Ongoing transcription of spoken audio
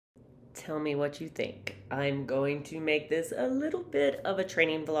tell me what you think. I'm going to make this a little bit of a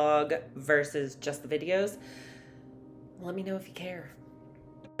training vlog versus just the videos. Let me know if you care.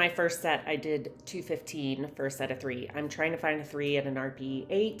 My first set, I did 215 for a set of 3. I'm trying to find a 3 at an RPE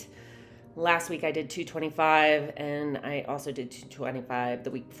 8. Last week I did 225, and I also did 225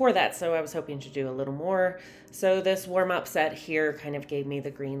 the week before that, so I was hoping to do a little more. So this warm-up set here kind of gave me the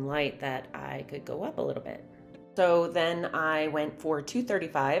green light that I could go up a little bit. So then I went for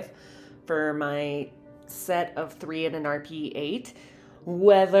 235 for my set of 3 at an RPE 8.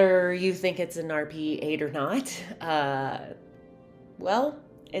 Whether you think it's an RPE 8 or not, well,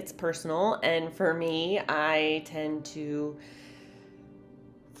 it's personal, and for me, I tend to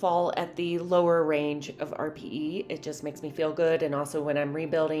fall at the lower range of RPE. It just makes me feel good, and also when I'm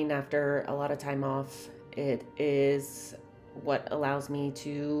rebuilding after a lot of time off, it is what allows me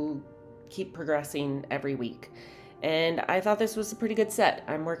to keep progressing every week. And I thought this was a pretty good set.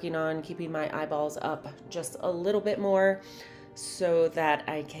 I'm working on keeping my eyeballs up just a little bit more so that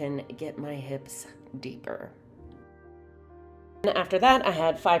I can get my hips deeper. And after that, I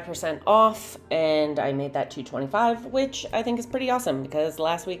had 5% off, and I made that 225, which I think is pretty awesome because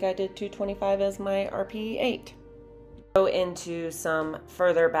last week I did 225 as my RPE 8. Go into some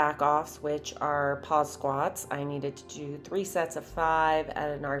further back offs, which are pause squats. I needed to do 3 sets of 5 at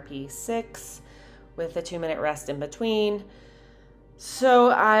an RPE 6 with a 2-minute rest in between. So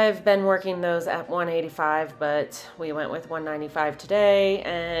I've been working those at 185, but we went with 195 today,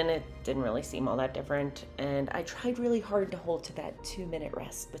 and it didn't really seem all that different. And I tried really hard to hold to that 2-minute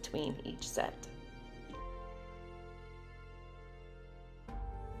rest between each set.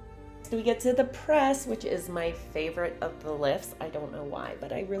 So we get to the press, which is my favorite of the lifts. I don't know why,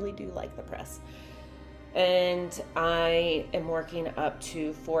 but I really do like the press. And I am working up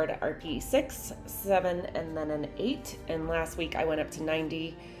to 4 to RPE 6, 7, and then an 8. And last week I went up to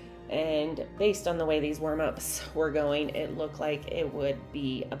 90. And based on the way these warm-ups were going, it looked like it would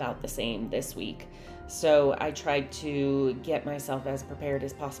be about the same this week. So I tried to get myself as prepared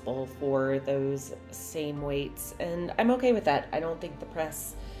as possible for those same weights. And I'm okay with that. I don't think the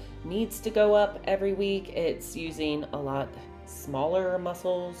press needs to go up every week. It's using a lot smaller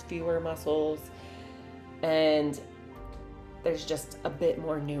muscles, fewer muscles, and there's just a bit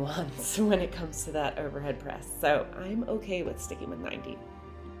more nuance when it comes to that overhead press. So I'm okay with sticking with 90.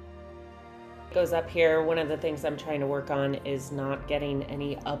 Goes up here. One of the things I'm trying to work on is not getting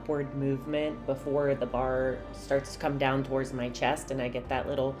any upward movement before the bar starts to come down towards my chest and I get that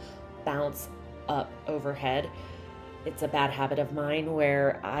little bounce up overhead. It's a bad habit of mine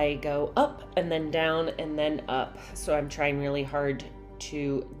where I go up and then down and then up. So I'm trying really hard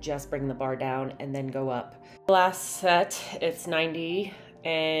to just bring the bar down and then go up. Last set, it's 90,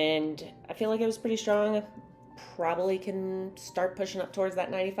 and I feel like it was pretty strong. Probably can start pushing up towards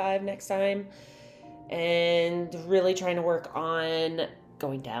that 95 next time, and really trying to work on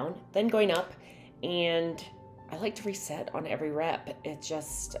going down, then going up, and I like to reset on every rep. It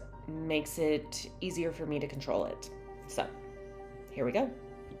just makes it easier for me to control it. So here we go.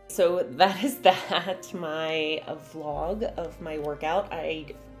 So that is that, my vlog of my workout. I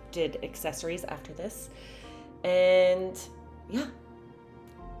did accessories after this. And yeah,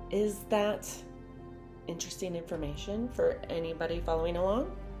 is that interesting information for anybody following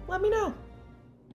along? Let me know.